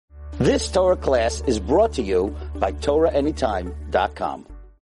This Torah class is brought to you by TorahAnytime.com.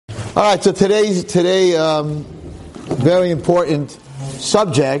 All right, so today, very important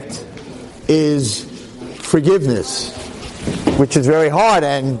subject is forgiveness, which is very hard,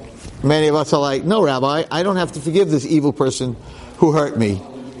 and many of us are like, no, Rabbi, I don't have to forgive this evil person who hurt me.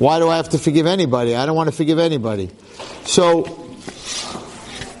 Why do I have to forgive anybody? I don't want to forgive anybody. So,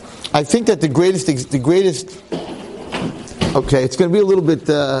 I think that the greatest, okay, it's going to be a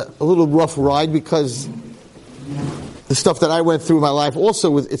little rough ride, because the stuff that I went through in my life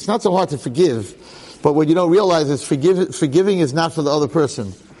also, it's not so hard to forgive, but what you don't realize is forgiving is not for the other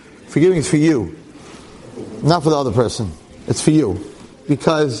person. Forgiving is for you, not for the other person. It's for you.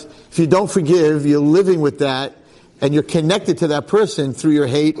 Because if you don't forgive, you're living with that, and you're connected to that person through your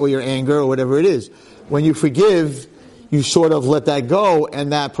hate or your anger or whatever it is. When you forgive, you sort of let that go,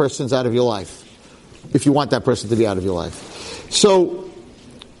 and that person's out of your life, if you want that person to be out of your life. So,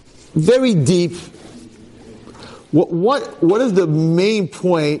 very deep. What is the main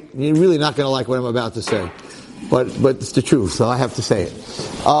point? You're really not going to like what I'm about to say, but it's the truth, so I have to say it.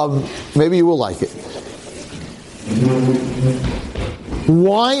 Maybe you will like it.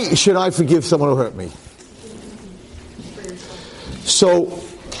 Why should I forgive someone who hurt me? So,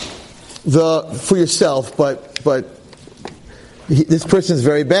 for yourself, but this person's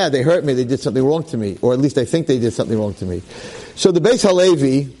very bad. They hurt me. They did something wrong to me, or at least I think they did something wrong to me. So the Beis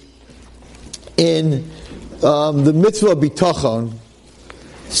Halevi in the mitzvah of bitachon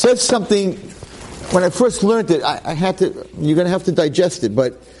says something. When I first learned it, I had to. You're going to have to digest it,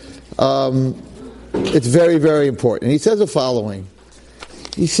 but it's very, very important. He says the following.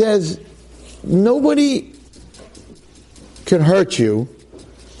 He says, nobody can hurt you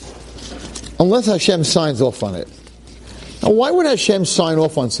unless Hashem signs off on it. Now, why would Hashem sign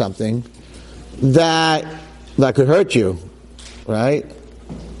off on something that could hurt you? Right?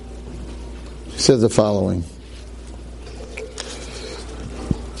 He says the following.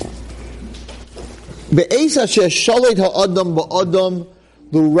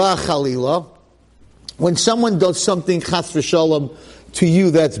 When someone does something chas v'shalom to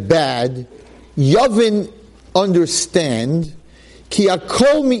you that's bad, Yavin understand ki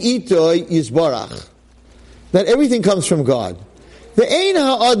akol mi'itoy yizbarach, that everything comes from God. The ein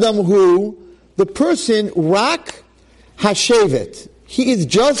ha'adam hu, the person rak hashevet, he is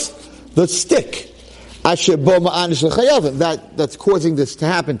just the stick asher bo ma'anish l'chayavim, that's causing this to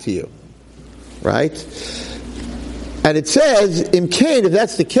happen to you, right? And it says, imkain, if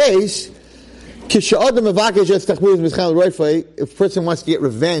that's the case, if a person wants to get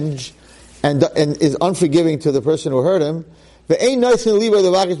revenge and is unforgiving to the person who hurt him,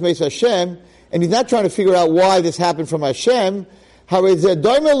 and he's not trying to figure out why this happened from Hashem, it's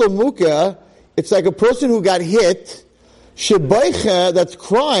like a person who got hit, that's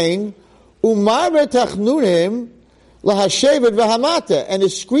crying, and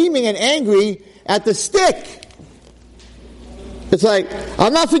is screaming and angry at the stick. It's like,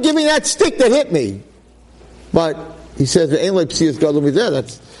 I'm not forgiving that stick that hit me. But he says, that's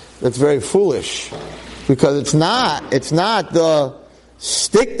very foolish. Because it's not the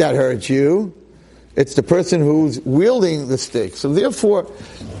stick that hurts you, it's the person who's wielding the stick. So therefore,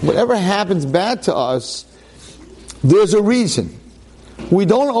 whatever happens bad to us, there's a reason. We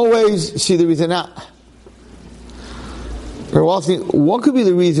don't always see the reason. Now, what could be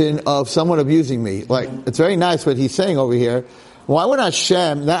the reason of someone abusing me? Like, it's very nice what he's saying over here. Why would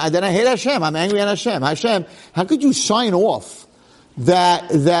Hashem, then I hate Hashem, I'm angry at Hashem. Hashem, how could you sign off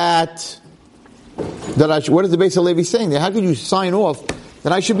that what is the Beis Halevi saying there? How could you sign off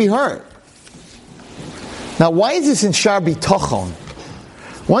that I should be hurt? Now, why is this in Shar B'Tochon?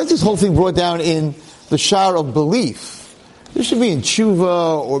 Why is this whole thing brought down in the Shar of belief? This should be in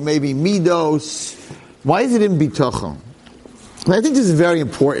Tshuva or maybe Midos. Why is it in B'Tochon? And I think this is very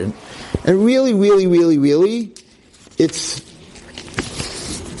important. And really, really, really, really, it's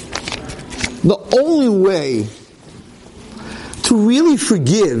the only way to really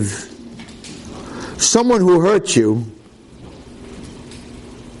forgive someone who hurt you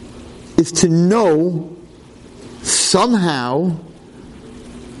is to know somehow,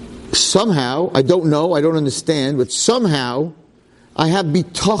 I don't know, I don't understand, but somehow I have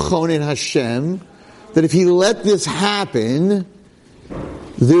bitachon in Hashem that if He let this happen,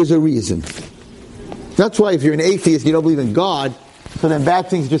 there's a reason. That's why if you're an atheist, you don't believe in God, so then bad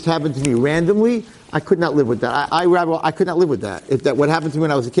things just happen to me randomly, I could not live with that. I could not live with that. If that what happened to me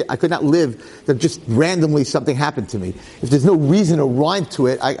when I was a kid, I could not live that just randomly something happened to me. If there's no reason or rhyme to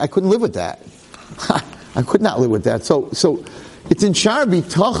it, I couldn't live with that. I could not live with that. So it's in Shar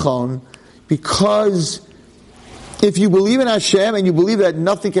B'Tachon because if you believe in Hashem and you believe that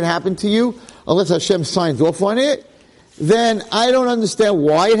nothing can happen to you unless Hashem signs off on it, then I don't understand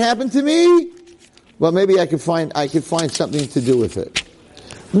why it happened to me. Well, maybe I could find something to do with it.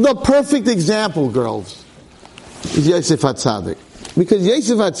 The perfect example, girls, is Yosef HaTzadik. Because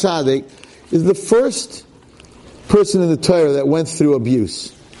Yosef HaTzadik is the first person in the Torah that went through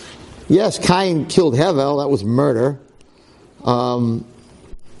abuse. Yes, Cain killed Hevel, that was murder. Esav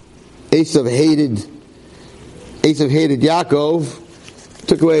hated Yaakov,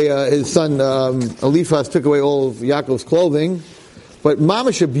 took away his son Eliphaz took away all of Yaakov's clothing. But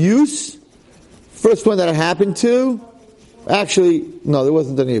mamish abuse, first one that it happened to, actually, no, there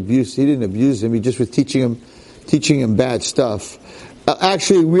wasn't any abuse. He didn't abuse him. He just was teaching him bad stuff.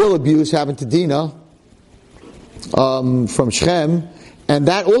 Actually, real abuse happened to Dinah from Shechem, and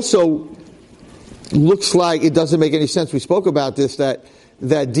that also looks like it doesn't make any sense. We spoke about this, that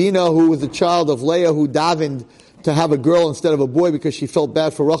Dinah, who was the child of Leah, who davened to have a girl instead of a boy because she felt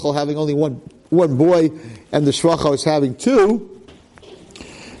bad for Rachel having only one boy, and the Shracha was having two,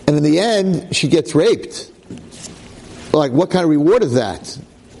 and in the end, she gets raped. Like, what kind of reward is that?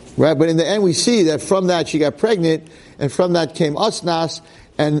 Right? But in the end, we see that from that she got pregnant, and from that came Asnas,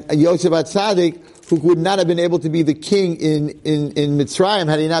 and Yosef HaTzadik, who would not have been able to be the king in Mitzrayim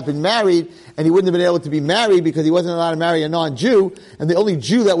had he not been married, and he wouldn't have been able to be married because he wasn't allowed to marry a non-Jew, and the only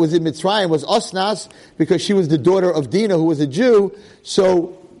Jew that was in Mitzrayim was Asnas, because she was the daughter of Dinah, who was a Jew.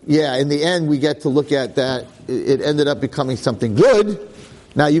 So, yeah, in the end, we get to look at that. It ended up becoming something good.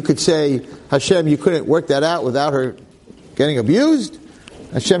 Now, you could say, Hashem, you couldn't work that out without her getting abused.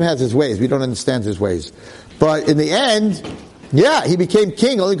 Hashem has his ways. We don't understand his ways. But in the end, yeah, he became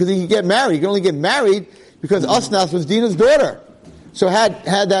king only because he could get married. He could only get married because Asnas was Dinah's daughter. So had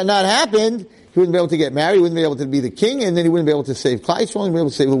that not happened, he wouldn't be able to get married, he wouldn't be able to be the king, and then he wouldn't be able to save Klal Yisrael, he wouldn't be able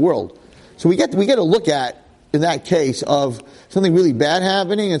to save the world. So we get to look at, in that case, of something really bad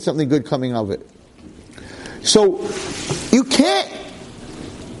happening and something good coming of it. So you can't,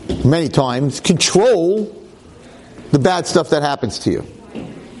 many times, control the bad stuff that happens to you.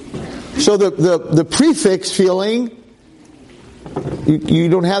 So the prefix feeling, you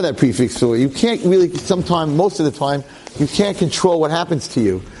don't have that prefix feeling. You can't really, most of the time, you can't control what happens to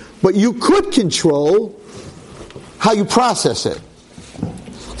you. But you could control how you process it.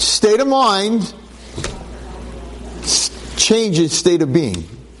 State of mind changes state of being.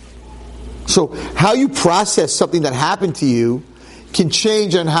 So how you process something that happened to you can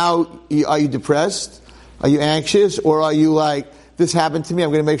change on how, are you depressed? Are you anxious? Or are you like, this happened to me,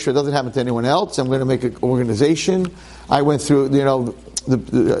 I'm going to make sure it doesn't happen to anyone else. I'm going to make an organization. I went through,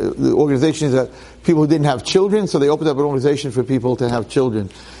 the organization is that people who didn't have children, so they opened up an organization for people to have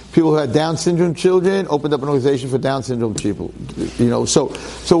children. People who had Down syndrome children opened up an organization for Down syndrome people.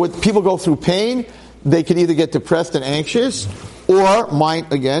 So when people go through pain, they can either get depressed and anxious, or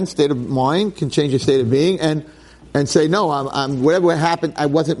state of mind can change your state of being, and say, no, I'm whatever happened, I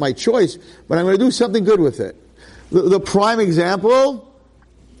wasn't my choice, but I'm going to do something good with it. The prime example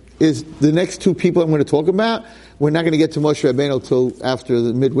is the next two people I'm going to talk about. We're not going to get to Moshe Rabbeinu till after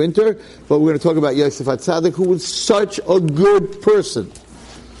the midwinter, but we're going to talk about Yosef HaTzadik, who was such a good person.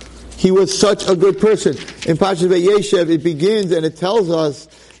 He was such a good person. In Parashat Vayeshev, it begins and it tells us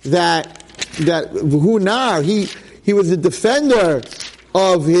that Hunar, he was a defender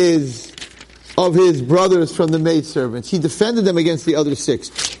of his brothers from the maidservants. He defended them against the other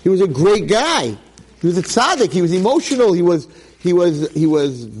six. He was a great guy. He was a tzaddik. He was emotional. He was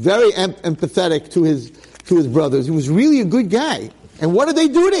very empathetic to his brothers. He was really a good guy. And what did they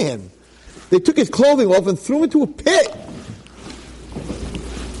do to him? They took his clothing off and threw him into a pit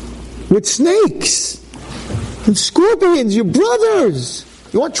with snakes and scorpions. Your brothers.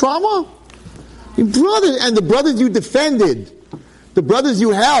 You want trauma? Your brothers, and the brothers you defended, the brothers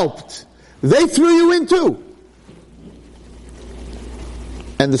you helped, they threw you in too.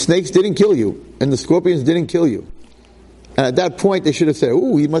 And the snakes didn't kill you. And the scorpions didn't kill you. And at that point, they should have said,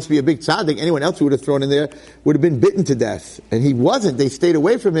 ooh, he must be a big tzaddik. Anyone else who would have thrown in there would have been bitten to death. And he wasn't. They stayed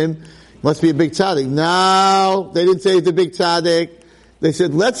away from him. Must be a big tzaddik. No, they didn't say he's a big tzaddik. They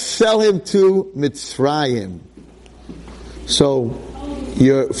said, let's sell him to Mitzrayim. So,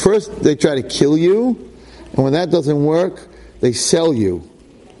 first they try to kill you. And when that doesn't work, they sell you.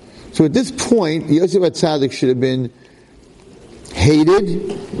 So at this point, Yosef HaTzadik should have been hated,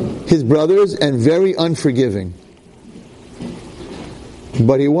 his brothers, and very unforgiving.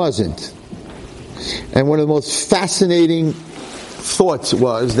 But he wasn't. And one of the most fascinating thoughts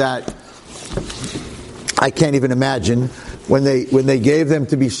was that I can't even imagine when they gave them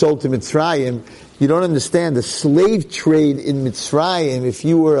to be sold to Mitzrayim. You don't understand the slave trade in Mitzrayim. If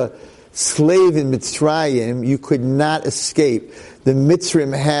you were slave in Mitzrayim, you could not escape. The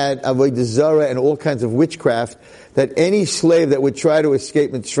Mitzrayim had avodah zarah and all kinds of witchcraft, that any slave that would try to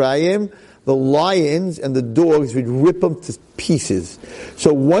escape Mitzrayim, the lions and the dogs would rip them to pieces.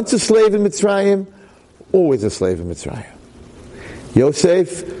 So once a slave in Mitzrayim, always a slave in Mitzrayim.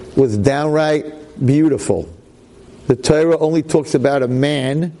 Yosef was downright beautiful. The Torah only talks about a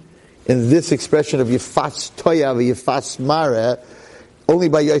man in this expression of Yifas Toya, Yifas Mara, only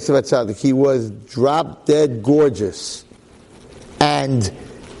by Yosef HaTzadik. He was drop dead gorgeous. And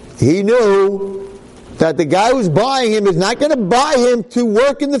he knew that the guy who's buying him is not going to buy him to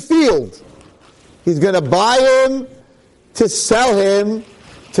work in the field. He's going to buy him to sell him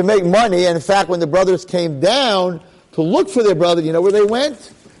to make money. And in fact, when the brothers came down to look for their brother, you know where they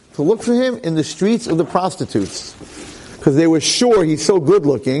went? To look for him in the streets of the prostitutes. Because they were sure he's so good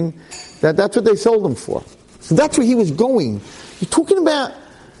looking that that's what they sold him for. So that's where he was going. You're talking about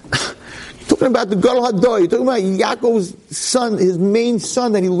the Gadol Hador. You're talking about Yaakov's son, his main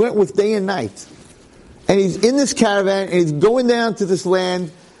son that he went with day and night. And he's in this caravan and he's going down to this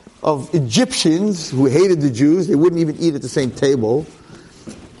land of Egyptians who hated the Jews. They wouldn't even eat at the same table.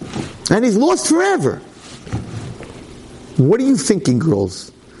 And he's lost forever. What are you thinking,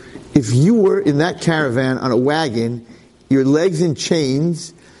 girls? If you were in that caravan on a wagon, your legs in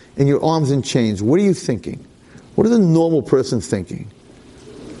chains and your arms in chains, what are you thinking? What is a normal person thinking?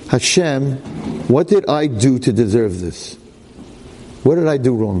 Hashem, what did I do to deserve this? What did I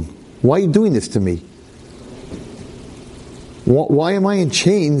do wrong? Why are you doing this to me? Why am I in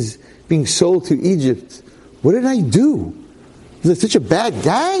chains being sold to Egypt? What did I do? Was I such a bad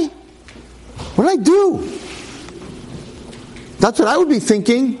guy? What did I do? That's what I would be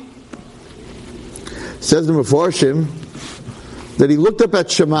thinking. Says the Mefarshim that he looked up at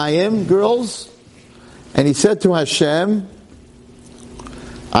Shemayim, girls, and he said to Hashem,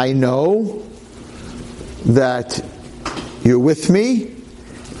 I know that you're with me,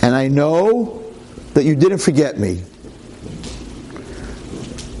 and I know that you didn't forget me.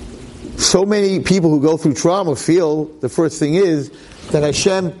 So many people who go through trauma feel the first thing is that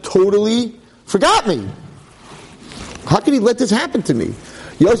Hashem totally forgot me. How could he let this happen to me?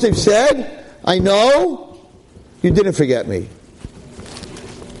 Yosef said, I know you didn't forget me.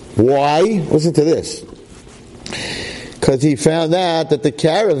 Why? Listen to this. Because he found out that the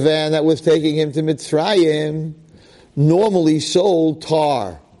caravan that was taking him to Mitzrayim normally sold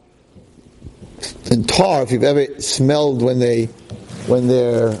tar. And tar, if you've ever smelled when they're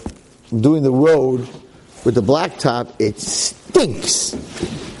doing the road with the blacktop, it stinks.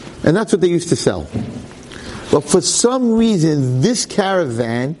 And that's what they used to sell. But for some reason, this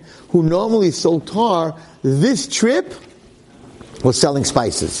caravan, who normally sold tar, this trip was selling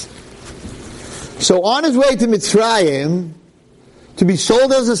spices. So on his way to Mitzrayim, to be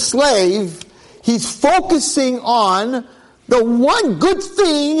sold as a slave, he's focusing on the one good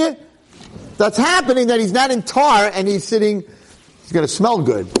thing that's happening, that he's not in tar and he's going to smell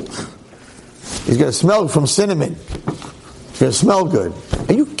good. He's going to smell from cinnamon. It's going to smell good.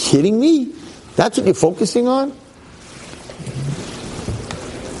 Are you kidding me? That's what you're focusing on?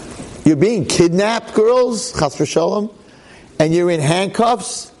 You're being kidnapped, girls, chas v'shalom, and you're in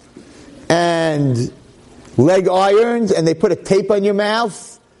handcuffs and leg irons, and they put a tape on your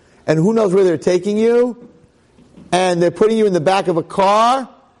mouth, and who knows where they're taking you, and they're putting you in the back of a car,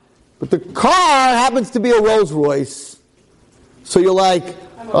 but the car happens to be a Rolls Royce. So you're like,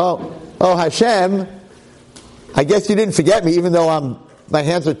 oh Hashem, I guess you didn't forget me, even though my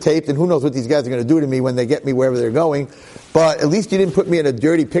hands are taped, and who knows what these guys are going to do to me when they get me wherever they're going. But at least you didn't put me in a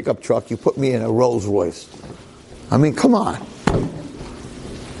dirty pickup truck. You put me in a Rolls Royce. I mean, come on.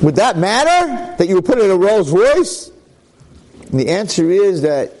 Would that matter that you were put in a Rolls Royce? And the answer is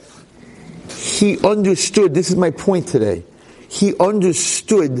that he understood. This is my point today. He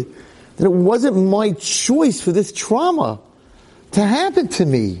understood that it wasn't my choice for this trauma to happen to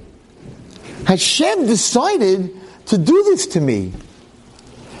me. Hashem decided to do this to me.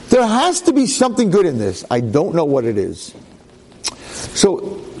 There has to be something good in this. I don't know what it is. So,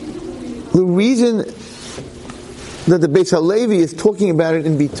 the reason that the Beis HaLevi is talking about it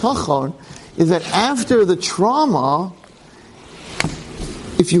in Bitachon is that after the trauma,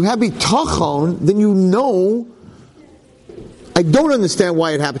 if you have Bitachon, then you know, I don't understand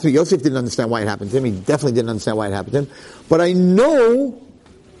why it happened to me. Yosef didn't understand why it happened to him. He definitely didn't understand why it happened to him. But I know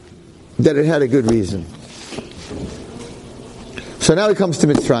that it had a good reason. So now he comes to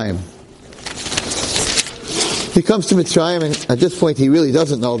Mitzrayim. He comes to Mitzrayim, and at this point he really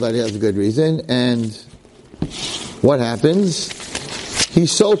doesn't know that he has a good reason. And what happens?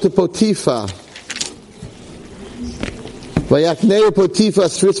 He's sold to Potiphar. Vayaknei Potifa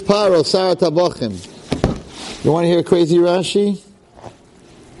Sris Paro Sarat Abachim. You want to hear a crazy Rashi?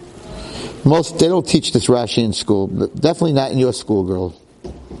 They don't teach this Rashi in school. Definitely not in your school, girl.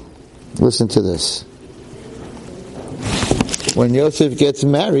 Listen to this. When Yosef gets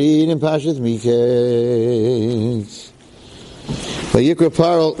married in Pashas Miketz, Vayikra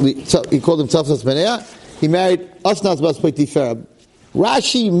Paro, he called him Tzafnas Benea. He married Asnaz Bas Potifera.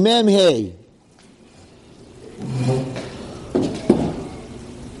 Rashi Memhei.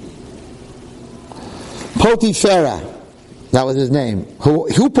 Potifera. That was his name.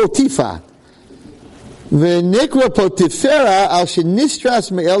 Who Potifa? V'nikra Potifera al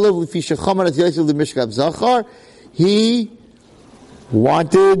shenistras me'elav l'fi shechomaras Yosef l'mishkav zachar. He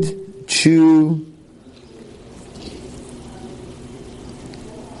wanted to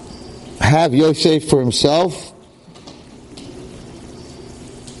have Yosef for himself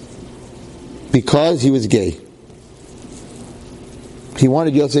because he was gay. He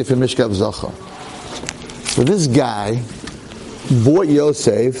wanted Yosef for Mishkav Zachar. So this guy bought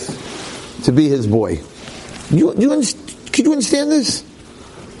Yosef to be his boy. Can you understand this?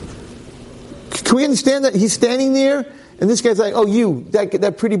 Can we understand that he's standing there and this guy's like, oh, you,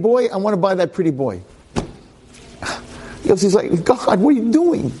 that pretty boy, I want to buy that pretty boy. Yosef's like, God, what are you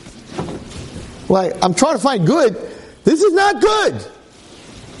doing? Like, I'm trying to find good. This is not good.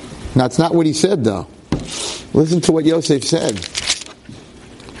 Now, it's not what he said, though. Listen to what Yosef said.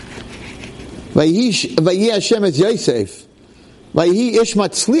 Vayhi Hashem es Yosef. Vayhi ish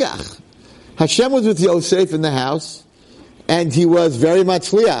matzliach. Hashem was with Yosef in the house, and he was very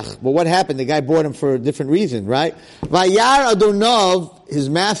matzliach. But what happened? The guy bought him for a different reason, right? Vayar Adonov, his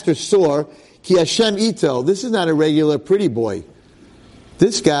master saw, ki Hashem ito. This is not a regular pretty boy.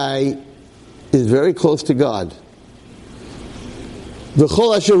 This guy is very close to God.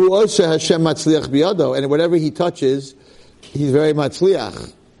 V'chol asher hu oseh Hashem matzliach biyado, and whatever he touches, he's very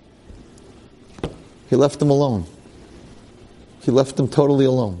matzliach. He left him alone. He left him totally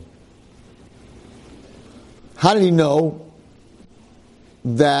alone. How did he know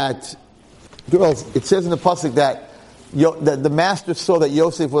that, girls, it says in the pasuk that the master saw that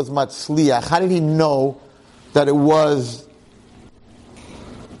Yosef was matzliach. How did he know that it was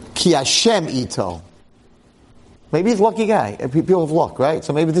ki Hashem ito? Maybe he's a lucky guy. People have luck, right?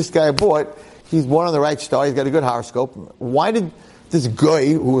 So maybe this guy bought, he's born on the right star, he's got a good horoscope. Why did this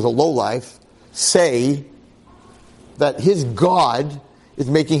guy, who was a lowlife, say that his God is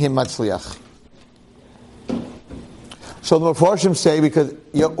making him matzliach? So the Mefarshim say, because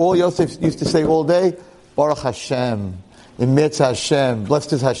all Yosef used to say all day, Baruch Hashem, Emetz Hashem,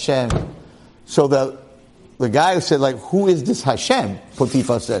 blessed is Hashem. So the guy who said, like, who is this Hashem?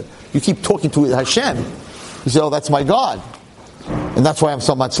 Potiphar said, you keep talking to Hashem. He said, oh, that's my God. And that's why I'm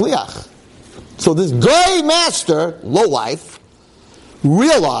so matzliach. So this guy master, lowlife,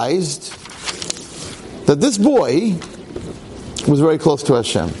 realized that this boy was very close to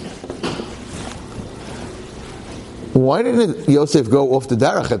Hashem. Why didn't Yosef go off the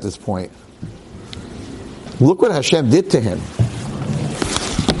derech at this point? Look what Hashem did to him.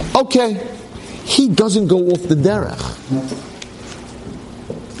 Okay, he doesn't go off the derech.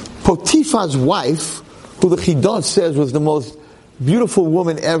 Potiphar's wife, who the Chidah says was the most beautiful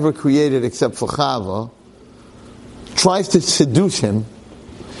woman ever created except for Chava, tries to seduce him.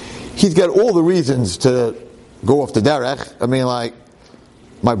 He's got all the reasons to go off the derech. I mean, like,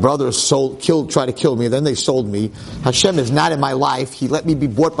 my brothers tried to kill me, then they sold me. Hashem is not in my life. He let me be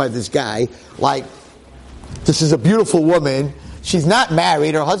bought by this guy. Like, this is a beautiful woman. She's not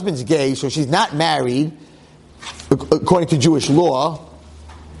married. Her husband's gay, so she's not married, according to Jewish law.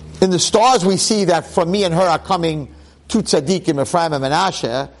 In the stars we see that from me and her are coming two tzaddikim, Ephraim and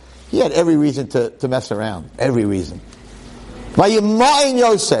Menashe. He had every reason to mess around. Every reason. Vayimayin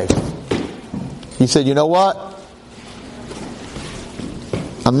Yosef. He said, you know what?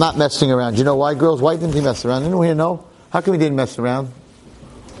 I'm not messing around. You know why, girls? Why didn't he mess around? Anyone here know? How come he didn't mess around?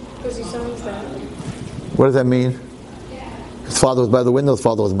 Because he saw his dad. What does that mean? His father was by the window. His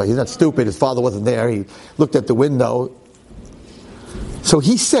father wasn't by. He's not stupid. His father wasn't there. He looked at the window. So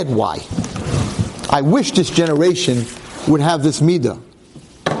he said, why? I wish this generation would have this midah.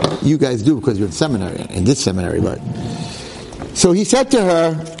 You guys do because you're in seminary, in this seminary, but. So he said to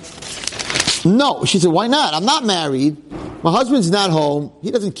her, no. She said, why not? I'm not married. My husband's not home. He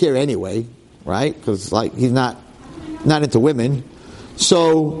doesn't care anyway, right? Because like he's not into women.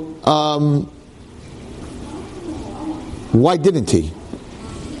 So why didn't he?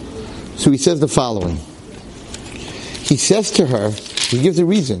 So he says the following. He says to her, he gives a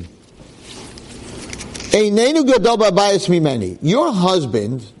reason. Your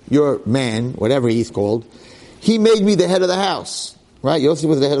husband, your man, whatever he's called, he made me the head of the house. Right? Yosef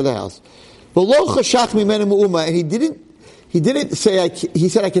was the head of the house. And he didn't say, he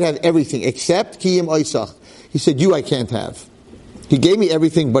said I could have everything except kiyim oisach. He said, you I can't have. He gave me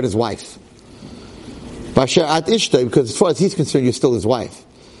everything but his wife. Because as far as he's concerned, you're still his wife.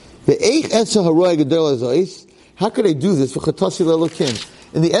 How could I do this?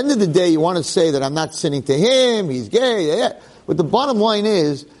 In the end of the day, you want to say that I'm not sinning to him, he's gay, yeah. But the bottom line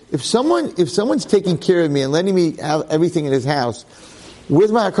is, if someone's taking care of me and letting me have everything in his house,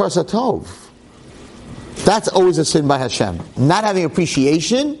 where's my akar satov? That's always a sin by Hashem. Not having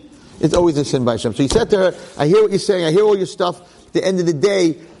appreciation is always a sin by Hashem. So he said to her, I hear what you're saying, I hear all your stuff. At the end of the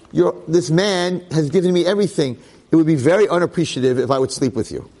day, this man has given me everything. It would be very unappreciative if I would sleep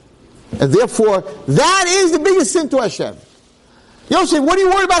with you. And therefore, that is the biggest sin to Hashem. Yosef, what are you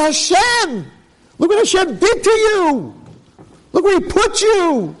worried about Hashem? Look what Hashem did to you. Look where he put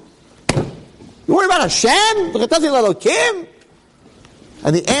you. You worried about Hashem?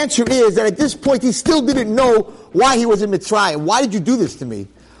 And the answer is that at this point he still didn't know why he was in Mitzrayim. Why did you do this to me?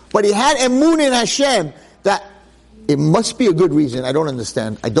 But he had emunah in Hashem that it must be a good reason. I don't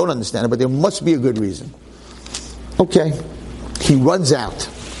understand it, but there must be a good reason. Okay. He runs out.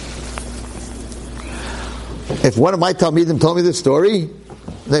 If one of my Talmidim told me this story,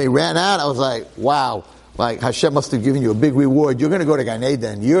 then he ran out, I was like, wow, like Hashem must have given you a big reward. You're going to go to Gan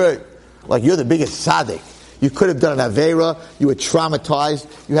Eden. You're the biggest tzaddik. You could have done an Aveira. You were traumatized.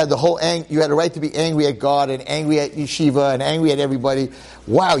 You had you had a right to be angry at God and angry at Yeshiva and angry at everybody.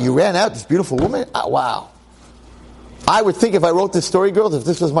 Wow, you ran out, this beautiful woman? Wow. I would think if I wrote this story, girls, if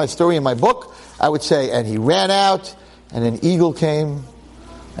this was my story in my book, I would say, and he ran out, and an eagle came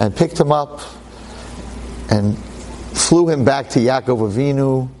and picked him up and flew him back to Yaakov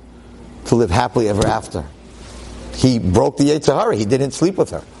Avinu to live happily ever after. He broke the Yetzer Hara. He didn't sleep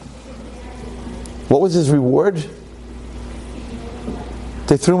with her. What was his reward?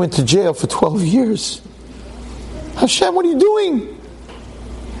 They threw him into jail for 12 years. Hashem, what are you doing?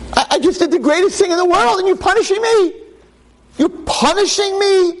 I just did the greatest thing in the world and you're punishing me? You're punishing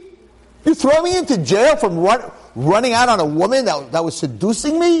me? You throw me into jail from running out on a woman that was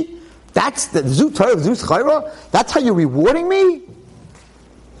seducing me? That's the Zut Torah, Zut Chayra? That's how you're rewarding me?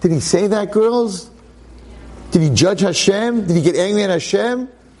 Did he say that, girls? Did he judge Hashem? Did he get angry at Hashem?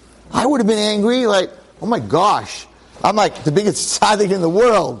 I would have been angry, like, oh my gosh, I'm like the biggest tzaddik in the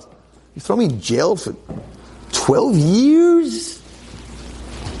world. You throw me in jail for 12 years?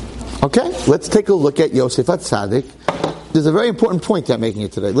 Okay, let's take a look at Yosef HaTzadik. There's a very important point I'm making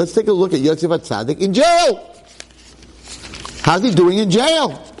it today. Let's take a look at Yosef HaTzadik in jail. How's he doing in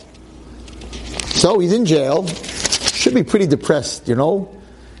jail? So he's in jail. Should be pretty depressed,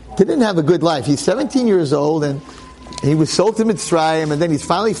 Didn't have a good life. He's 17 years old and he was sold to Mitzrayim, and then he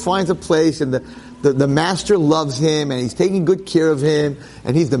finally finds a place, and the master loves him, and he's taking good care of him,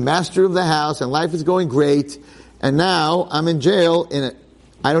 and he's the master of the house, and life is going great. And now I'm in jail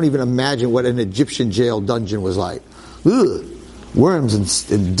I don't even imagine what an Egyptian jail dungeon was like. Ugh,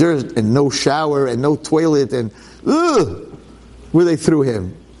 worms and dirt and no shower and no toilet and where they threw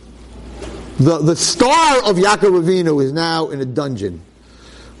him. The star of Yaakov Avinu is now in a dungeon.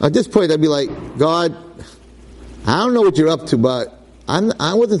 At this point, I'd be like, God, I don't know what you're up to, but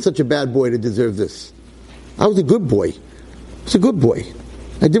I wasn't such a bad boy to deserve this. I was a good boy. I was a good boy.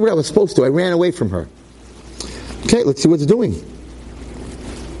 I did what I was supposed to. I ran away from her. Okay, let's see what it's doing.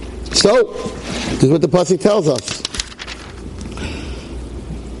 So, this is what the pasuk tells us.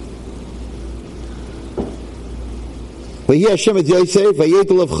 The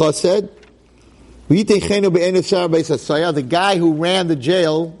guy who ran the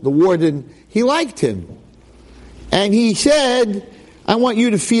jail, the warden, he liked him. And he said, I want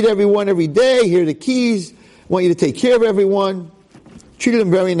you to feed everyone every day. Here are the keys. I want you to take care of everyone. Treated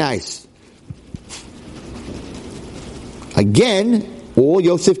them very nice. Again, all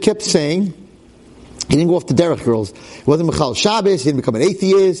Yosef kept saying, he didn't go off the derech, girls. He wasn't Michal Shabbos. He didn't become an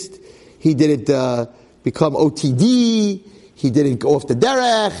atheist. He didn't become OTD. He didn't go off the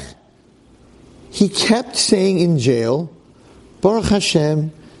derech. He kept saying in jail, Baruch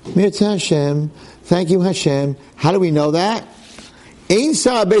Hashem, Mirza Hashem, thank you Hashem. How do we know that? The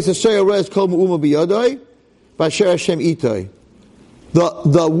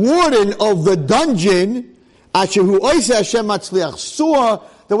warden of the dungeon, saw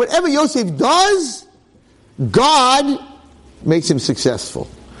that whatever Yosef does, God makes him successful.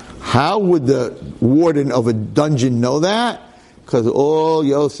 How would the warden of a dungeon know that? Because all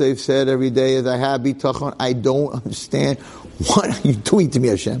Yosef said every day is, I have bitachon. I don't understand. What are you doing to me,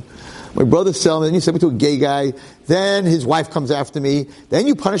 Hashem? My brother's selling me, then you send me to a gay guy, then his wife comes after me, then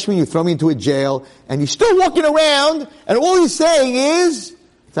you punish me and you throw me into a jail, and you're still walking around, and all you're saying is,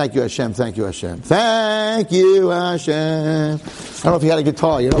 thank you Hashem, thank you Hashem, thank you Hashem. I don't know if you had a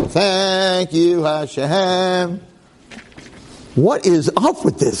guitar, thank you Hashem. What is up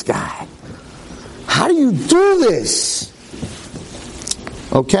with this guy? How do you do this?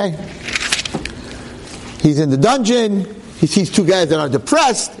 Okay. He's in the dungeon. He sees two guys that are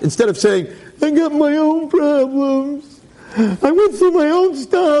depressed. Instead of saying, I got my own problems. I went through my own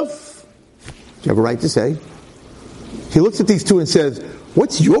stuff. You have a right to say. He looks at these two and says,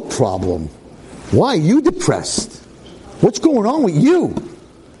 what's your problem? Why are you depressed? What's going on with you?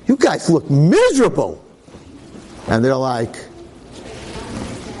 You guys look miserable. And they're like,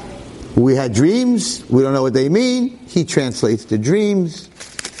 we had dreams. We don't know what they mean. He translates the dreams.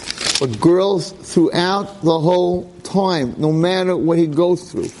 But girls, throughout the whole time, no matter what he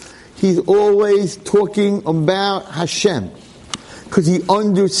goes through, he's always talking about Hashem. Because he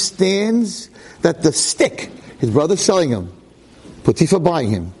understands that the stick, his brother's selling him, Potiphar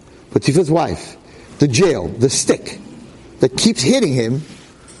buying him, Potiphar's wife, the jail, the stick that keeps hitting him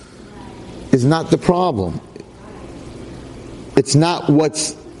is not the problem. It's not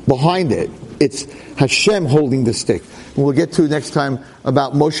what's behind it. It's Hashem holding the stick. And we'll get to next time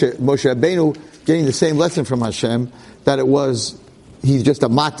about Moshe Rabbeinu getting the same lesson from Hashem, that he's just a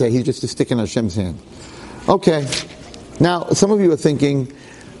mate, he's just a stick in Hashem's hand. Okay. Now, some of you are thinking,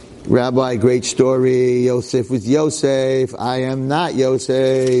 Rabbi, great story, Yosef was Yosef, I am not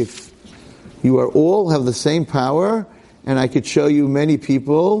Yosef. You are all have the same power, and I could show you many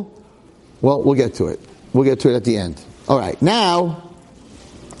people. Well, we'll get to it. We'll get to it at the end. Alright, now,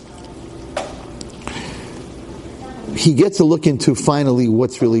 he gets a look into finally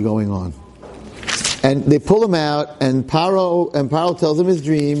what's really going on. And they pull him out, and Paro tells him his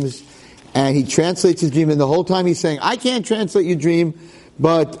dreams, and he translates his dream, and the whole time he's saying, I can't translate your dream,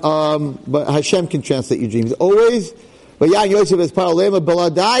 but Hashem can translate your dreams. Always, without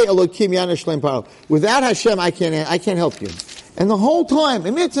Hashem, I can't help you. And the whole time,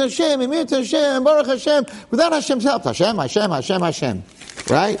 Hashem, Baruch Hashem, without Hashem's help, Hashem.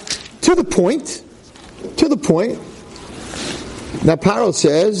 Right? To the point. Now Paro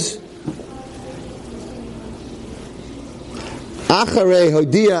says, after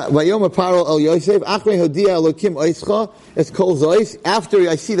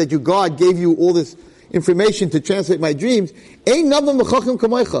I see that your God gave you all this information to translate my dreams,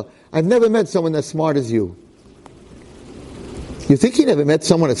 I've never met someone as smart as you. You think he never met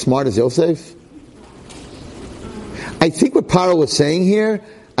someone as smart as Yosef? I think what Paro was saying here,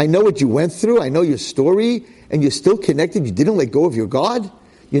 I know what you went through, I know your story, and you're still connected, you didn't let go of your God,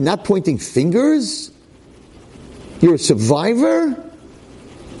 you're not pointing fingers, you're a survivor,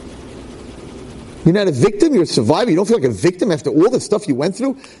 you're not a victim, you're a survivor, you don't feel like a victim after all the stuff you went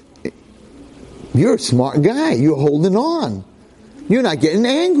through. You're a smart guy, you're holding on, you're not getting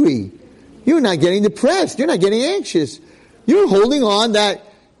angry, you're not getting depressed, you're not getting anxious, you're holding on that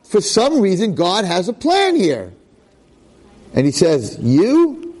for some reason God has a plan here. And he says,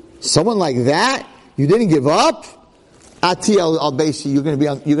 you, someone like that, you didn't give up. Ati al Beisi, you're going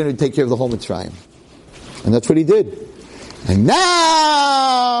to take care of the whole Mitzrayim, and that's what he did. And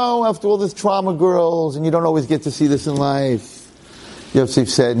now, after all this trauma, girls, and you don't always get to see this in life, Yosef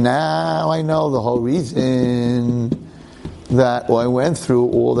said, "Now I know the whole reason that I went through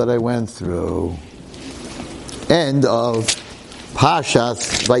all that I went through." End of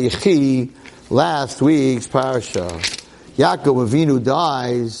Parashat Vayechi, last week's parasha. Yaakov Avinu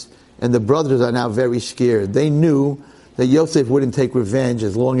dies, and the brothers are now very scared. They knew that Yosef wouldn't take revenge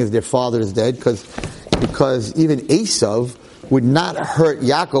as long as their father is dead, because even Esav would not hurt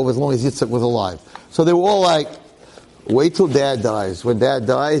Yaakov as long as Yitzchak was alive. So they were all like, wait till Dad dies. When Dad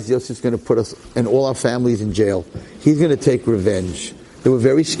dies, Yosef's going to put us and all our families in jail. He's going to take revenge. They were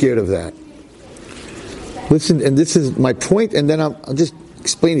very scared of that. Listen, and this is my point, and then I'll just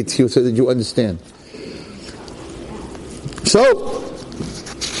explain it to you so that you understand. So,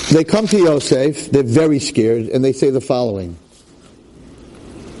 they come to Yosef, they're very scared, and they say the following.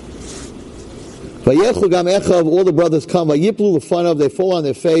 All the brothers come, Vayiplu l'fanav, they fall on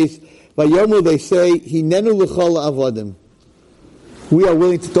their face, Vayomu, they say, Hinenu l'chol avadim. We are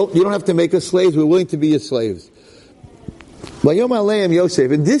willing to, you don't have to make us slaves, we're willing to be your slaves. Vayom aleim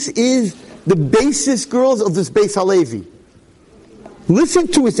Yosef, and this is the basis, girls, of this Beis Halevi. Listen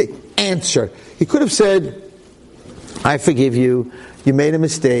to his answer. He could have said, I forgive you, you made a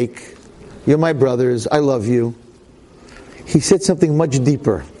mistake, you're my brothers, I love you. he said something much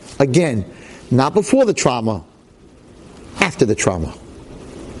deeper. Again, not before the trauma, after the trauma.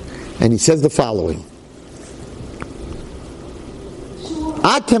 And he says the following.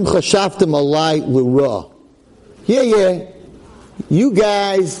 Atem chashaftem alai l'ra. Yeah. You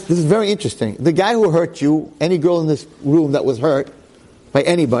guys, this is very interesting. The guy who hurt you, any girl in this room that was hurt by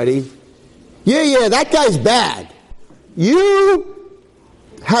anybody, that guy's bad. You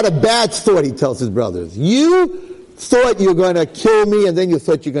had a bad thought, he tells his brothers. You thought you were going to kill me, and then you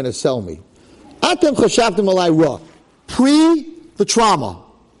thought you're going to sell me. Atem chashaftem alai ra. Pre the trauma,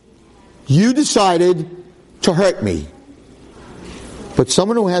 you decided to hurt me. But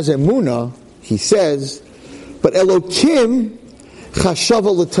someone who has emunah, he says, but Elokim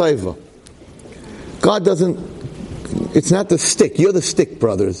chashava l'toiva. God doesn't, it's not the stick. You're the stick,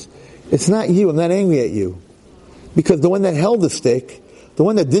 brothers. It's not you. I'm not angry at you. Because the one that held the stick, the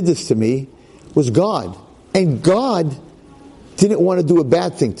one that did this to me, was God. And God didn't want to do a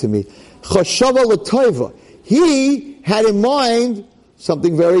bad thing to me. Chashava l'toiva. He had in mind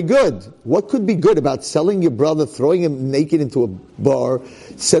something very good. What could be good about selling your brother, throwing him naked into a bar,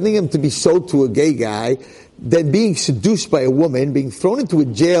 sending him to be sold to a gay guy, then being seduced by a woman, being thrown into a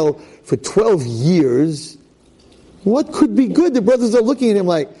jail for 12 years? What could be good? The brothers are looking at him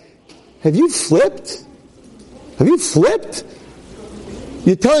like, have you flipped? Have you flipped?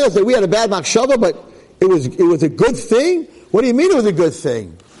 You're telling us that we had a bad machshava, but it was a good thing? What do you mean it was a good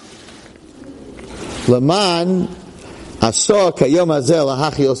thing? Laman asor kayom hazel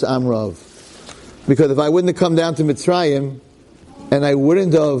hachios amrav. Because if I wouldn't have come down to Mitzrayim, and I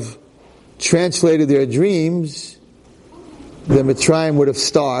wouldn't have translated their dreams, the Mitzrayim would have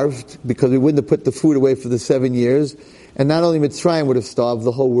starved, because we wouldn't have put the food away for the 7 years. And not only Mitzrayim would have starved,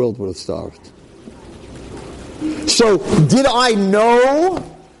 the whole world would have starved. So, did I know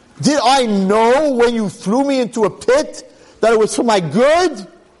when you threw me into a pit that it was for my good?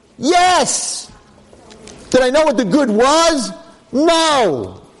 Yes! Did I know what the good was?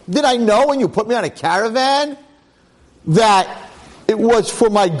 No! Did I know when you put me on a caravan that it was for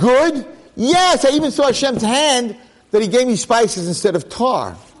my good? Yes! I even saw Hashem's hand that He gave me spices instead of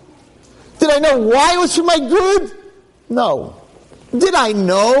tar. Did I know why it was for my good? No. Did I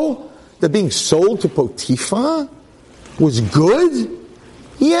know that being sold to Potiphar was good?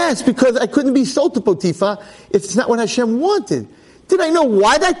 Yes, because I couldn't be sold to Potiphar if it's not what Hashem wanted. Did I know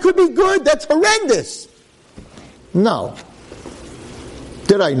why that could be good? That's horrendous. No.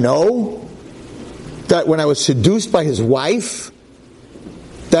 Did I know that when I was seduced by his wife,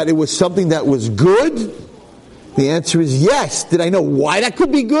 that it was something that was good? The answer is yes. Did I know why that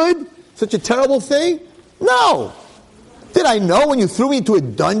could be good? Such a terrible thing? No. Did I know when you threw me into a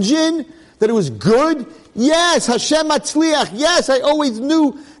dungeon that it was good? Yes. Hashem matzliach. Yes, I always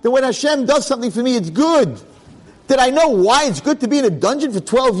knew that when Hashem does something for me, it's good. Did I know why it's good to be in a dungeon for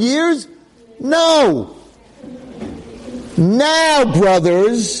 12 years? No. Now,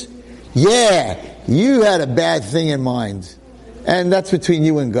 brothers, you had a bad thing in mind. And that's between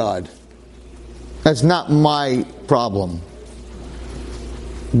you and God. That's not my problem.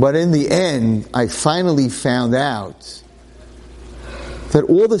 But in the end, I finally found out that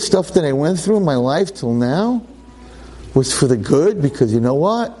all the stuff that I went through in my life till now was for the good, because you know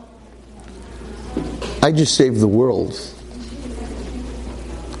what? I just saved the world.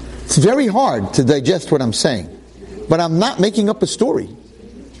 It's very hard to digest what I'm saying. But I'm not making up a story.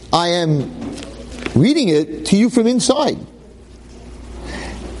 I am reading it to you from inside.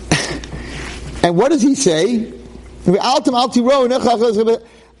 And what does he say? I'm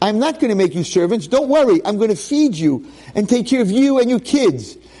not going to make you servants. Don't worry. I'm going to feed you and take care of you and your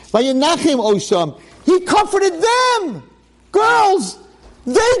kids. He comforted them. Girls,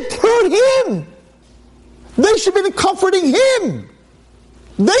 they hurt him. They should have been comforting him.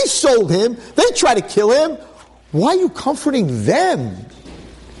 They sold him. They tried to kill him. Why are you comforting them?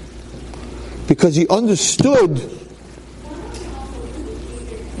 Because he understood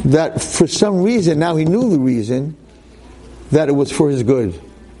that for some reason, now he knew the reason, that it was for his good.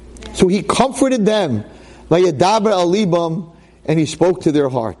 So he comforted them, Vayadaber alibam, and he spoke to their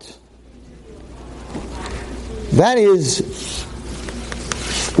heart. That is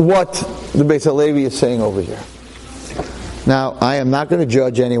what the Beis Halevi is saying over here. Now, I am not going to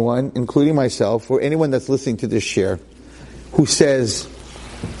judge anyone, including myself, or anyone that's listening to this share, who says,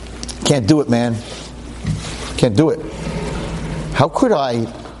 can't do it, man. Can't do it. How could I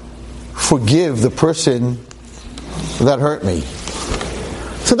forgive the person that hurt me?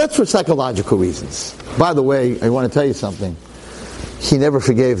 So that's for psychological reasons. By the way, I want to tell you something. He never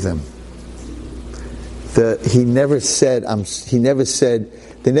forgave them. They never said, I'm sorry,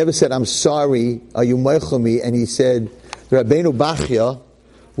 are you meichel me? And he said, Rabbeinu Bachya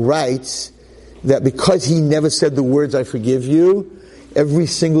writes that because he never said the words, I forgive you, every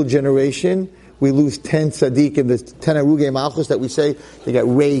single generation, we lose 10 tzaddikim, the 10 arugei malchus that we say, they got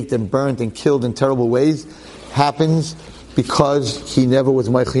raped and burnt and killed in terrible ways, happens because he never was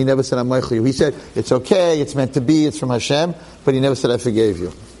Meichel. He never said, I'm Meichel. He said, it's okay, it's meant to be, it's from Hashem, but he never said, I forgave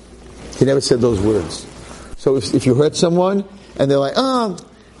you. He never said those words. So if you hurt someone, and they're like,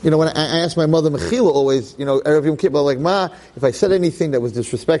 when I asked my mother, Mechila, always, Erev Yom Kippur, like, Ma, if I said anything that was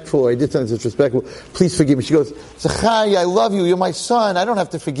disrespectful, or I did something disrespectful, please forgive me. She goes, Zachariah, I love you, you're my son, I don't have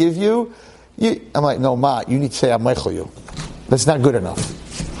to forgive you. I'm like, no, Ma, you need to say, I'm Meichel you. That's not good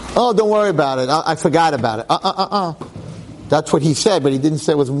enough. Oh, don't worry about it, I forgot about it. That's what he said, but he didn't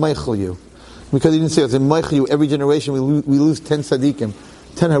say it was Meichel you. Because he didn't say it was in Meichel you, every generation we lose 10 tzaddikim,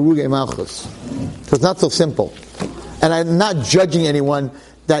 10 harugei malchus. So it's not so simple. And I'm not judging anyone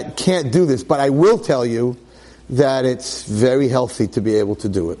that can't do this, but I will tell you that it's very healthy to be able to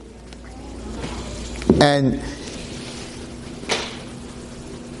do it. And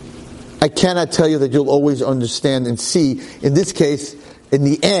I cannot tell you that you'll always understand and see. In this case, in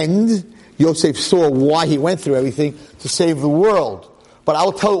the end, Yosef saw why he went through everything to save the world. But I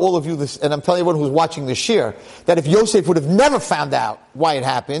will tell all of you this, and I'm telling everyone who's watching this shir, that if Yosef would have never found out why it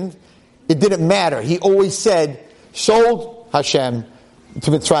happened, it didn't matter. He always said, sold Hashem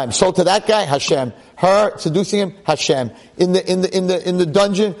to Mitzrayim, sold to that guy, Hashem. Her seducing him, Hashem. In the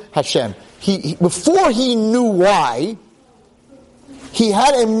dungeon, Hashem. He before he knew why, he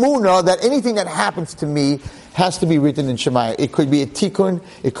had emunah that anything that happens to me has to be written in Shemaiah. It could be a tikkun,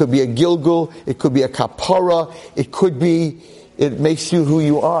 it could be a gilgul, it could be a kapara, it makes you who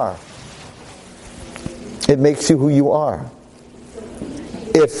you are. It makes you who you are.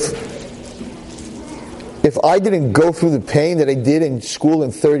 If I didn't go through the pain that I did in school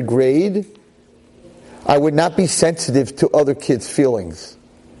in 3rd grade, I would not be sensitive to other kids' feelings.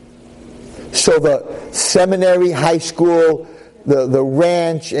 So the seminary, high school, the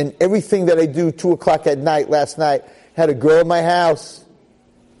ranch, and everything that I do 2 o'clock at night last night, had a girl in my house.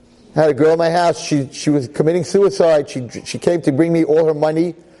 She was committing suicide. She came to bring me all her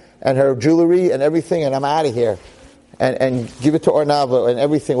money and her jewelry and everything, and I'm out of here. And give it to Arnava and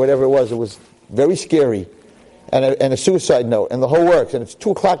everything, whatever it was very scary. And a suicide note and the whole works. And it's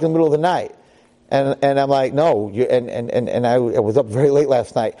 2 o'clock in the middle of the night. And I'm like, no. And I was up very late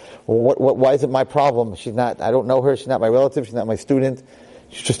last night. Well, why is it my problem? I don't know her. She's not my relative. She's not my student.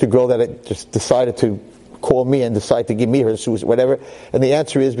 She's just a girl that just decided to call me and decide to give me her suicide, whatever. And the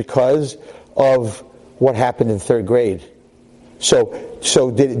answer is because of what happened in 3rd grade. So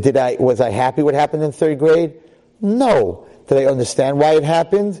was I happy what happened in 3rd grade? No. Did I understand why it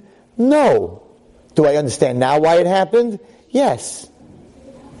happened? No. Do I understand now why it happened? Yes.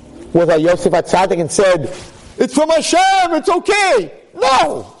 Was I Yosef HaTzadik and said, it's from Hashem, it's okay?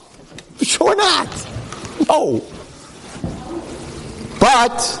 No. Sure not. No.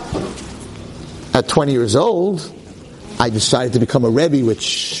 But at 20 years old, I decided to become a Rebbe,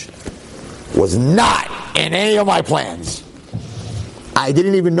 which was not in any of my plans. I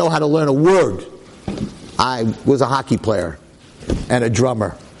didn't even know how to learn a word. I was a hockey player and a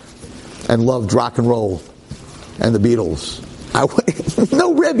drummer and loved rock and roll and the Beatles.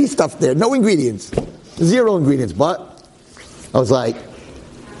 No Rebbe stuff there, no ingredients, 0 ingredients. But I was like,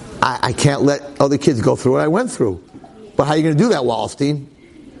 I can't let other kids go through what I went through. But how are you going to do that, Wallerstein?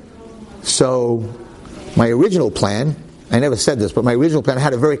 So my original plan, I never said this, but my original plan, I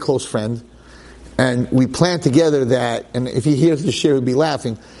had a very close friend, and we planned together that, and if he hears the share, he'll be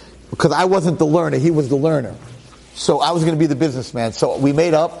laughing, because I wasn't the learner, he was the learner. So I was going to be the businessman. So we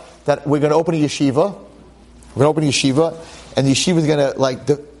made up that we're going to open a yeshiva. We're going to open a yeshiva, and the yeshiva is going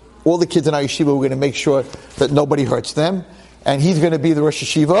to, all the kids in our yeshiva, we're going to make sure that nobody hurts them. And he's going to be the Rosh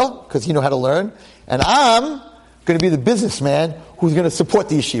Yeshiva, because he knows how to learn. And I'm going to be the businessman who's going to support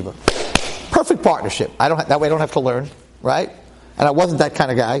the yeshiva. Perfect partnership. That way I don't have to learn, right? And I wasn't that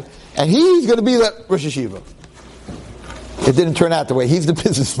kind of guy. And he's going to be the Rosh Yeshiva. It didn't turn out the way. He's the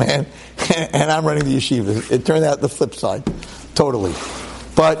businessman, and I'm running the yeshiva. It turned out the flip side, totally.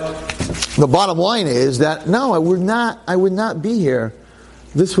 But the bottom line is that no, I would not be here.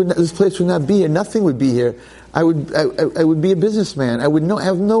 This place would not be here. Nothing would be here. I would be a businessman. I would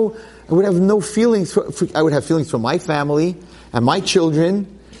have no feelings I would have feelings for my family and my children,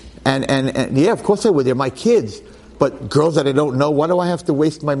 and yeah, of course I would. They're my kids. But girls that I don't know, why do I have to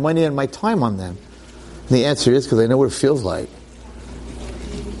waste my money and my time on them? And the answer is because I know what it feels like.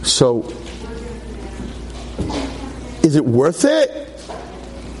 So, is it worth it?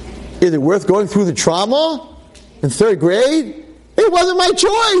 Is it worth going through the trauma in 3rd grade? It wasn't my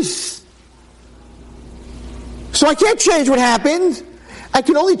choice. So I can't change what happened. I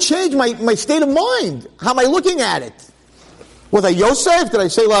can only change my state of mind. How am I looking at it? Was I Yosef? Did I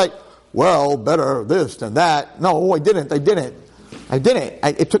say well, better this than that? No, I didn't.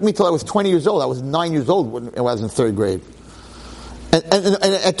 It took me till I was 20 years old. I was 9 years old when I was in third grade. And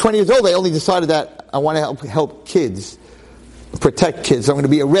at 20 years old, I only decided that I want to help kids, protect kids. I'm going to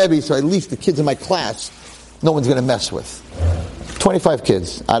be a Rebbe, so at least the kids in my class, no one's going to mess with. 25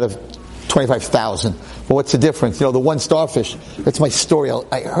 kids out of 25,000. Well, what's the difference? The one starfish. That's my story.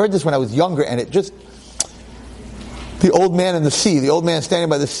 I heard this when I was younger, and the old man in the sea. The old man standing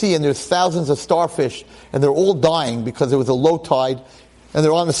by the sea, and there's thousands of starfish, and they're all dying because there was a low tide, and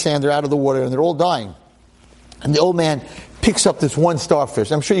they're on the sand, they're out of the water, and they're all dying. And the old man picks up this one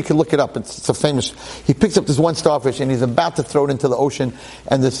starfish. I'm sure you can look it up. It's a famous. He picks up this one starfish, and he's about to throw it into the ocean,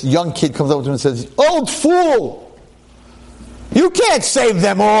 and this young kid comes over to him and says, "Old fool! You can't save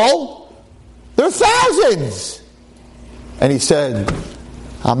them all! There are thousands!" And he said,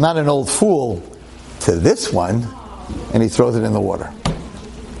 "I'm not an old fool to this one." And he throws it in the water.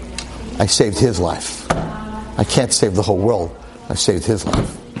 I saved his life. I can't save the whole world. I saved his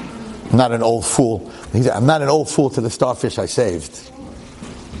life. I'm not an old fool. I'm not an old fool to the starfish I saved.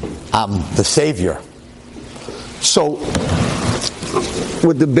 I'm the savior. So,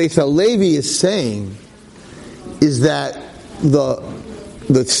 what the Beis HaLevi is saying is that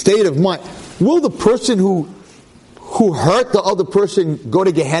the state of mind. Will the person who hurt the other person go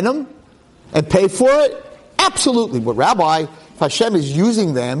to Gehenna and pay for it? Absolutely. But Rabbi, if Hashem is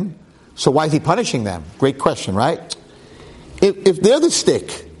using them, so why is He punishing them? Great question, right? If they're the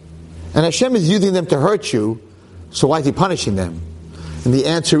stick, and Hashem is using them to hurt you, so why is He punishing them? And the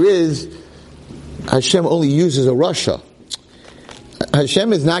answer is, Hashem only uses a rasha.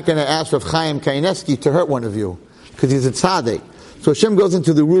 Hashem is not going to ask Rav Chaim Kaineski to hurt one of you, because he's a tzaddik. So Hashem goes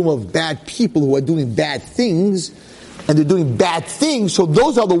into the room of bad people who are doing bad things, and they're doing bad things, so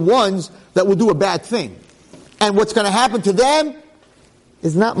those are the ones that will do a bad thing. And what's going to happen to them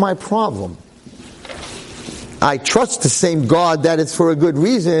is not my problem. I trust the same God that it's for a good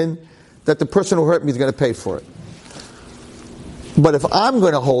reason that the person who hurt me is going to pay for it. But if I'm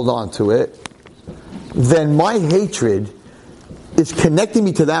going to hold on to it, then my hatred is connecting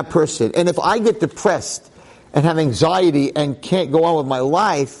me to that person. And if I get depressed and have anxiety and can't go on with my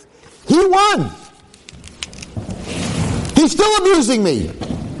life, he won. He's still abusing me.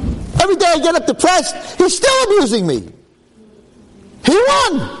 Every day I get up depressed, he's still abusing me. He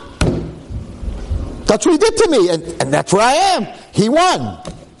won. That's what he did to me, and that's where I am. He won.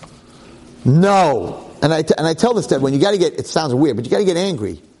 No. And I tell this that when you got to get, it sounds weird, but you got to get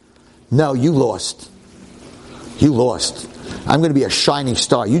angry. No, you lost. You lost. I'm going to be a shining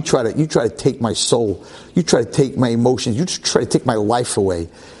star. You try to take my soul. You try to take my emotions. You try to take my life away.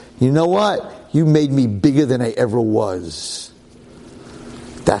 You know what? You made me bigger than I ever was.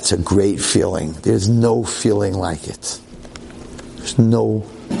 That's a great feeling. There's no feeling like it. There's no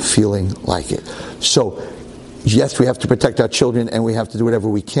feeling like it. So, yes, we have to protect our children and we have to do whatever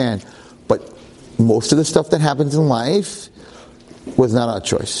we can. But most of the stuff that happens in life was not our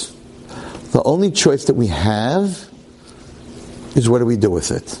choice. The only choice that we have is what do we do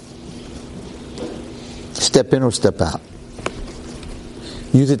with it? Step in or step out.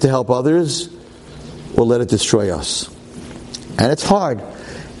 Use it to help others or let it destroy us. And it's hard.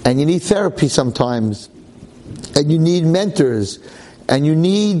 And you need therapy sometimes. And you need mentors. And you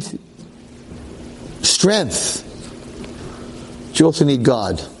need strength. But you also need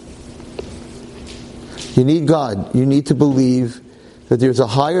God. You need God. You need to believe that there's a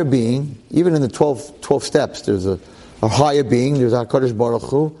higher being. Even in the 12 steps, there's a higher being. There's HaKadosh Baruch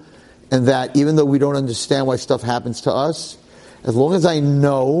Hu. And that even though we don't understand why stuff happens to us, as long as I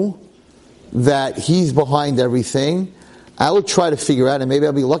know that He's behind everything, I will try to figure out, and maybe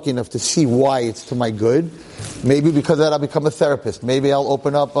I'll be lucky enough to see why it's to my good. Maybe because of that I'll become a therapist. Maybe I'll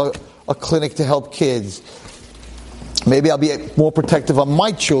open up a clinic to help kids. Maybe I'll be more protective of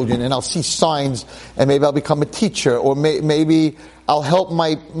my children and I'll see signs and maybe I'll become a teacher. Or maybe I'll help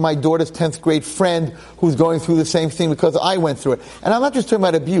my daughter's 10th grade friend who's going through the same thing because I went through it. And I'm not just talking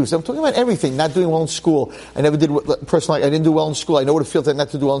about abuse. I'm talking about everything. Not doing well in school. I never did, personally, I didn't do well in school. I know what it feels like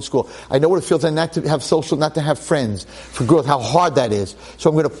not to do well in school. I know what it feels like not to have social, not to have friends. For growth, how hard that is. So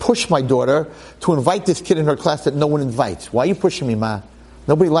I'm going to push my daughter to invite this kid in her class that no one invites. Why are you pushing me, Ma?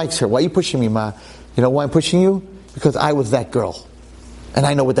 Nobody likes her. Why are you pushing me, Ma? You know why I'm pushing you? Because I was that girl. And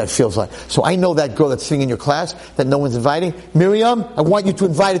I know what that feels like. So I know that girl that's sitting in your class that no one's inviting. Miriam, I want you to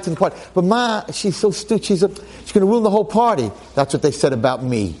invite her to the party. But Ma, she's so stupid. She's going to ruin the whole party. That's what they said about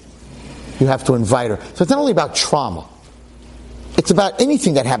me. You have to invite her. So it's not only about trauma. It's about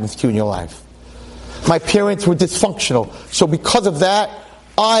anything that happens to you in your life. My parents were dysfunctional. So because of that,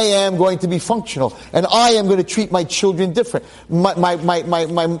 I am going to be functional. And I am going to treat my children different. My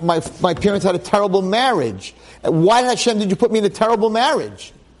parents had a terrible marriage. Why, Hashem, did you put me in a terrible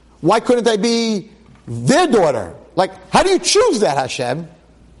marriage? Why couldn't I be their daughter? Like, how do you choose that, Hashem?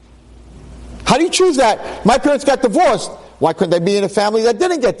 How do you choose that? My parents got divorced. Why couldn't I be in a family that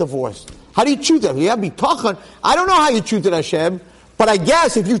didn't get divorced? How do you choose that? You have to be tachan. I don't know how you choose it, Hashem, but I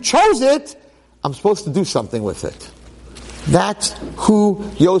guess if you chose it, I'm supposed to do something with it. That's who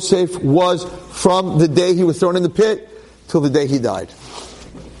Yosef was from the day he was thrown in the pit till the day he died.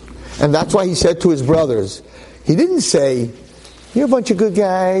 And that's why he said to his brothers, he didn't say, you're a bunch of good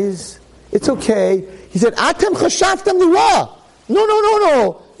guys, it's okay. He said, Atem chashaftem lira.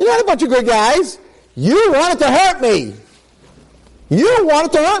 No. You're not a bunch of good guys. You wanted to hurt me. You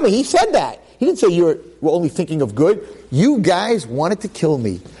wanted to hurt me. He said that. He didn't say you were only thinking of good. You guys wanted to kill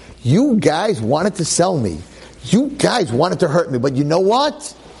me. You guys wanted to sell me. You guys wanted to hurt me. But you know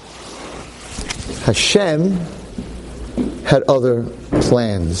what? Hashem had other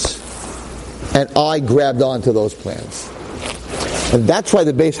plans. And I grabbed onto those plans. And that's why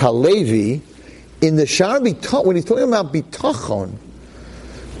the Beis Halevi, in the Shar Bitachon, when he's talking about Bitachon,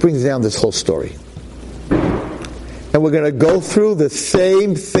 brings down this whole story. And we're going to go through the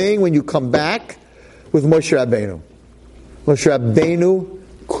same thing when you come back with Moshe Rabbeinu. Moshe Rabbeinu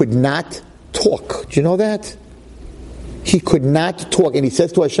could not talk. Do you know that? He could not talk. And he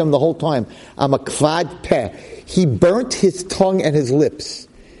says to Hashem the whole time, I'm a kvad peh. He burnt his tongue and his lips.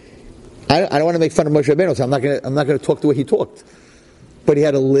 I don't want to make fun of Moshe Rabbeinu, so I'm not going to talk the way he talked. But he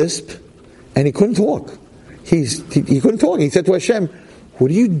had a lisp, and he couldn't talk. He couldn't talk. He said to Hashem, what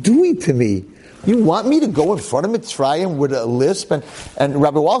are you doing to me? You want me to go in front of Mitzrayim with a lisp? And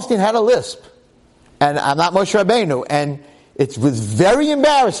Rabbi Wallstein had a lisp. And I'm not Moshe Rabbeinu. And it was very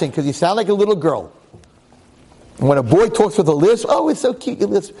embarrassing because you sound like a little girl. And when a boy talks with a lisp, oh, it's so cute, your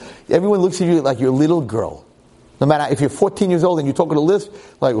lisp. Everyone looks at you like you're a little girl. No matter if you're 14 years old and you talk with a lisp,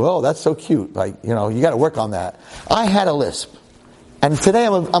 like, whoa, that's so cute. Like, you got to work on that. I had a lisp. And today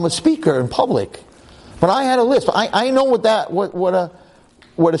I'm a speaker in public. But I had a lisp. I know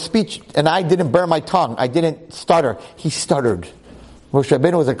what a speech, and I didn't burn my tongue. I didn't stutter. He stuttered. Moshe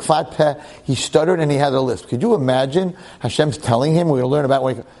Rabbeinu was a kvad peh. He stuttered and he had a lisp. Could you imagine Hashem's telling him, we're going to learn about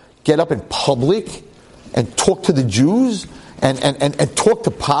when he get up in public and talk to the Jews and talk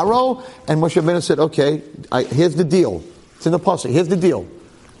to Paro? And Moshe Rabbeinu said, okay, here's the deal. It's in the Pasuk. Here's the deal.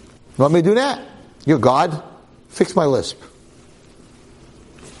 You want me to do that? You're God. Fix my lisp.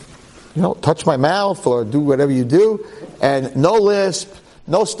 Touch my mouth or do whatever you do. And no lisp.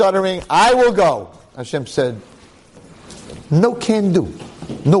 No stuttering, I will go. Hashem said, no can do.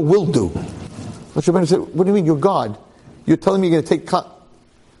 No will do. Moshe Rabbeinu said, what do you mean, you're God? You're telling me you're going to take...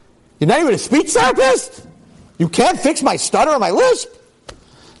 You're not even a speech therapist? You can't fix my stutter or my lisp?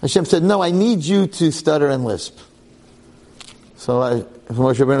 Hashem said, no, I need you to stutter and lisp. So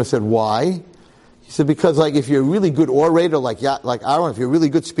Moshe Rabbeinu said, why? He said, because if you're a really good orator like Aaron, if you're a really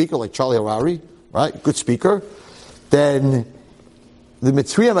good speaker like Charlie Harari, right, good speaker, then... the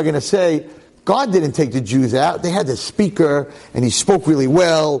Mitzrayim are going to say, God didn't take the Jews out. They had the speaker, and he spoke really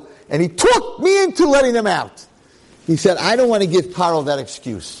well, and he talked me into letting them out. He said, I don't want to give Paro that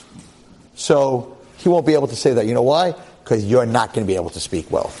excuse. So he won't be able to say that. You know why? Because you're not going to be able to speak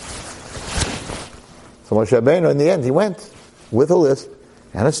well. So Moshe Rabbeinu, in the end, he went with a lisp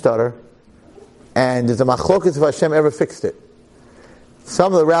and a stutter, and there's a machlokas if Hashem ever fixed it.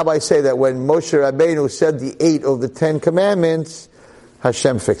 Some of the rabbis say that when Moshe Rabbeinu said the 8 of the 10 commandments,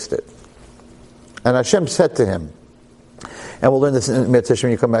 Hashem fixed it. And Hashem said to him, and we'll learn this in Mitzvah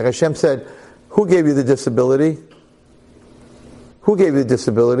when you come back, Hashem said, who gave you the disability? Who gave you the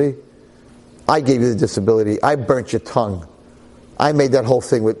disability? I gave you the disability. I burnt your tongue. I made that whole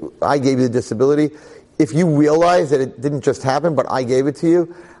thing I gave you the disability. If you realize that it didn't just happen, but I gave it to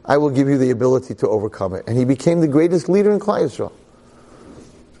you, I will give you the ability to overcome it. And he became the greatest leader in Klal Yisrael.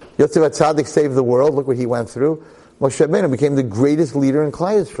 Yosef HaTzadik saved the world. Look what he went through. Moshe Rabbeinu became the greatest leader in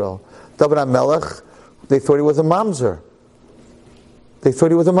Klal Yisrael. David HaMelech, they thought he was a mamzer.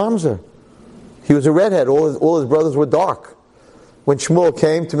 He was a redhead. All his brothers were dark. When Shmuel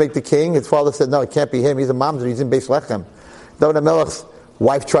came to make the king, his father said, no, it can't be him. He's a mamzer. He's in Beis Lechem. David HaMelech's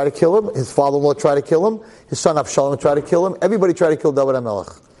wife tried to kill him. His father-in-law tried to kill him. His son Avshalom tried to kill him. Everybody tried to kill David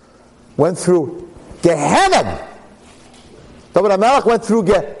HaMelech. Went through Gehenna. David HaMelech went through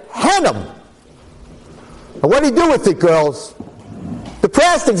Gehenna. And what did he do with it, girls?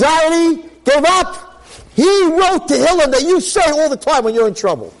 Depressed, anxiety, gave up. He wrote Tehillim that you say all the time when you're in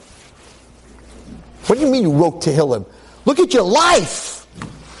trouble. What do you mean you wrote Tehillim? Look at your life.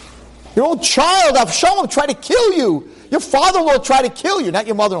 Your own child, Avshalom, tried to kill you. Your father-in-law tried to kill you, not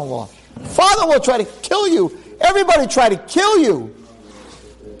your mother-in-law. Father-in-law tried to kill you. Everybody tried to kill you.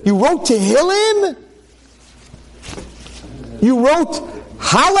 You wrote Tehillim? You wrote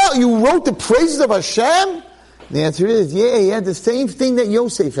Hallel? You wrote the praises of Hashem? The answer is, yeah, he had the same thing that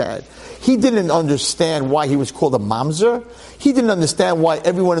Yosef had. He didn't understand why he was called a mamzer. He didn't understand why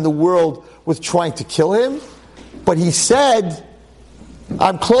everyone in the world was trying to kill him. But he said,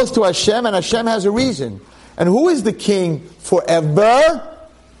 I'm close to Hashem, and Hashem has a reason. And who is the king forever?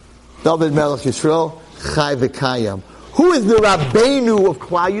 David Melech Yisrael, Chai V'Kayam. Who is the Rabbeinu of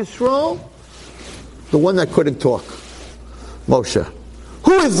Klal Yisrael? The one that couldn't talk. Moshe.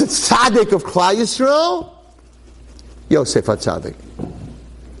 Who is the tzaddik of Klal Yisrael? Yosef HaTzaddik.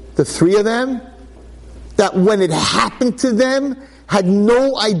 The three of them, that when it happened to them, had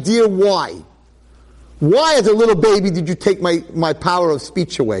no idea why. Why, as a little baby, did you take my power of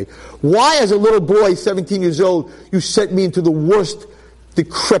speech away? Why, as a little boy, 17 years old, you sent me into the worst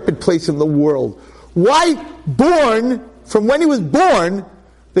decrepit place in the world? Why, from when he was born,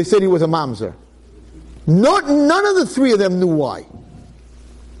 they said he was a mamzer? None of the three of them knew why.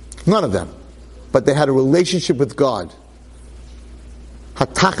 None of them. But they had a relationship with God.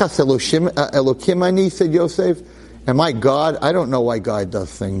 Hatachas Elokim ani, said Yosef. Am I God? I don't know why God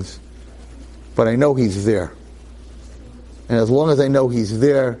does things. But I know He's there. And as long as I know He's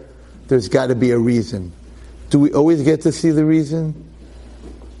there, there's got to be a reason. Do we always get to see the reason?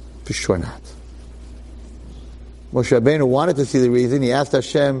 For sure not. Moshe Rabbeinu wanted to see the reason. He asked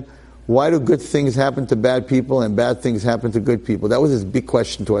Hashem, why do good things happen to bad people and bad things happen to good people? That was his big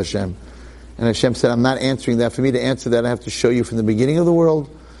question to Hashem. And Hashem said, I'm not answering that. For me to answer that, I have to show you from the beginning of the world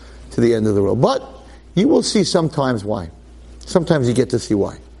to the end of the world. But you will see sometimes why. Sometimes you get to see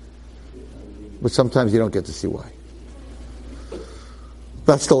why. But sometimes you don't get to see why.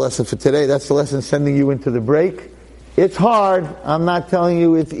 That's the lesson for today. That's the lesson sending you into the break. It's hard. I'm not telling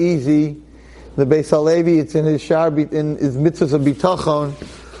you it's easy. The Beis Halevi, it's in his shar, in his mitzvahs of bitachon.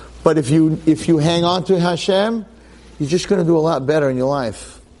 But if you hang on to Hashem, you're just going to do a lot better in your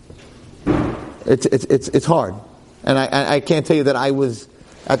life. It's hard. And I can't tell you that I was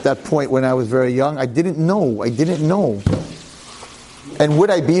at that point when I was very young. I didn't know. And would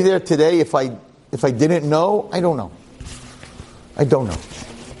I be there today if I didn't know? I don't know.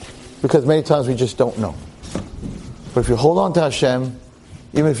 Because many times we just don't know. But if you hold on to Hashem,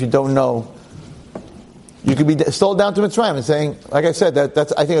 even if you don't know, you could be sold down to Mitzrayim and saying, like I said,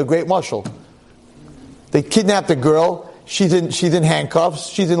 that's I think a great mashal. They kidnapped a girl. She's in handcuffs.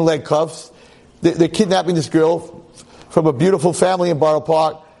 She's in leg cuffs. They're kidnapping this girl from a beautiful family in Borough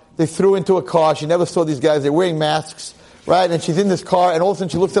Park. They threw her into a car. She never saw these guys. They're wearing masks, right? And she's in this car, and all of a sudden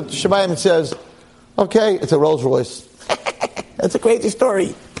she looks up to Shemayim and says, okay, it's a Rolls Royce. That's a crazy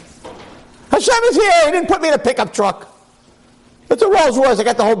story. Hashem is here. He didn't put me in a pickup truck. It's a Rolls Royce. I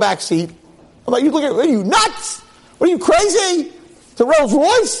got the whole back seat. I'm like, are you nuts? Are you crazy? It's a Rolls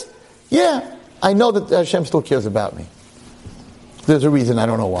Royce? Yeah, I know that Hashem still cares about me. There's a reason, I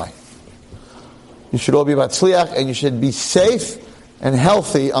don't know why. You should all be matzliach, and you should be safe and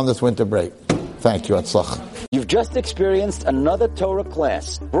healthy on this winter break. Thank you, Atzlach. You've just experienced another Torah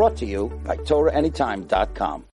class brought to you by TorahAnytime.com.